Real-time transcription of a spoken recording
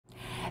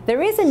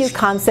There is a new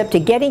concept to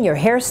getting your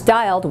hair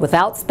styled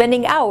without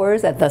spending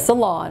hours at the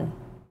salon.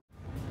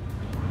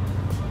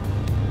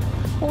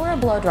 We're a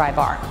blow dry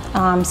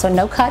bar, so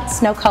no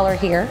cuts, no color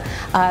here.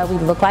 We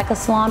look like a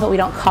salon, but we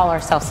don't call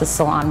ourselves a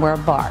salon. We're a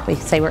bar. We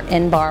say we're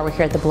in bar. We're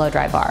here at the Blow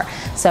Dry Bar.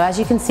 So as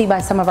you can see by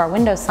some of our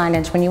window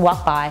signage, when you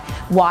walk by,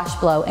 wash,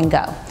 blow, and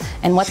go.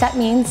 And what that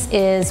means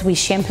is we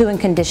shampoo and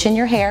condition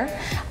your hair,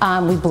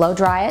 we blow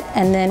dry it,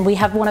 and then we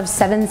have one of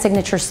 7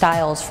 signature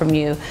styles from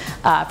you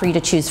for you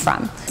to choose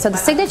from. So the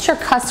signature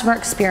customer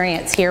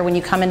experience here when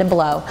you come into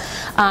Blow,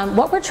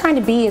 what we're trying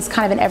to be is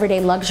kind of an everyday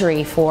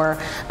luxury for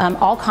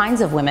all kinds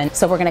of women.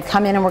 So we're going to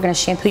come in and we're going to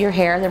shampoo your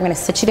hair, then we're going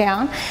to sit you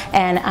down,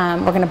 and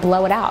we're going to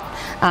blow it out.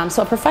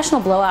 So a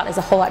professional blowout is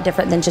a whole lot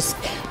different than just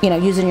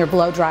using your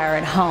blow dryer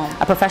at home.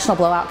 A professional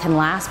blowout can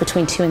last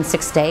between 2 and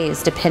 6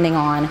 days depending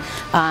on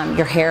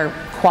your hair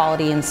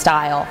quality and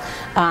style.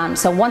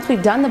 So once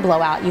we've done the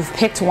blowout, you've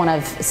picked one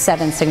of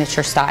 7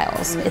 signature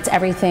styles. It's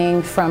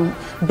everything from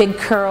big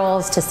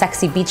curls to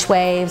sexy beach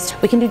waves.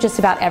 We can do just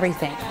about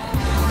everything.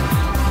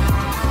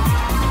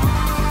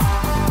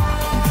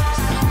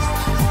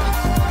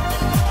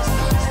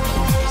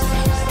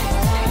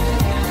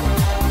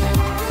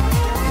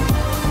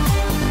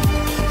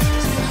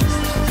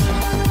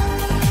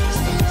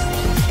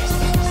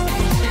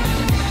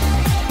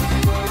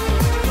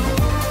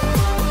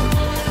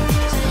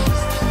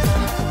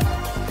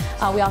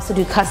 We also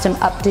do custom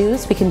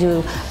updos. We can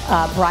do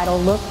bridal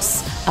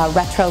looks,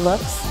 retro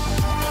looks.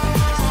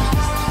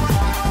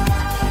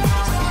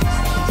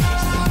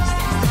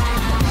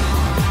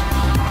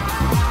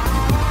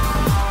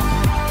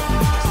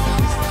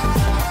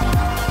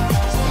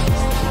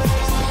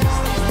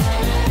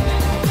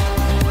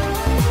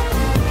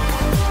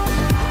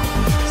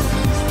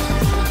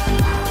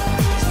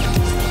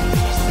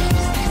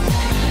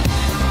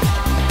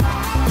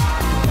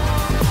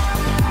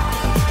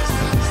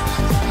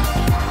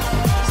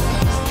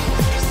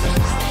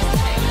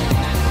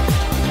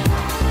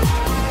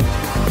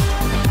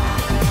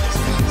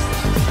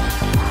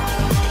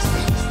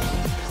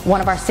 One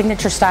of our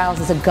signature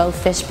styles is a Go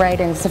Fish braid,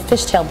 and it's a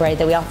fishtail braid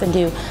that we often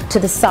do to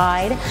the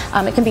side.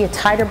 It can be a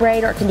tighter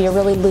braid or it can be a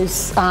really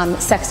loose,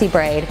 sexy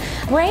braid.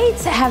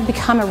 Braids have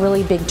become a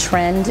really big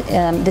trend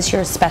this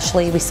year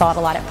especially. We saw it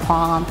a lot at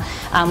prom.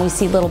 We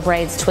see little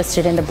braids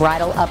twisted into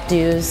bridal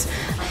updos.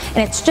 And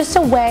it's just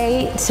a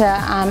way to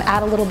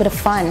add a little bit of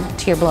fun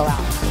to your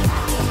blowout.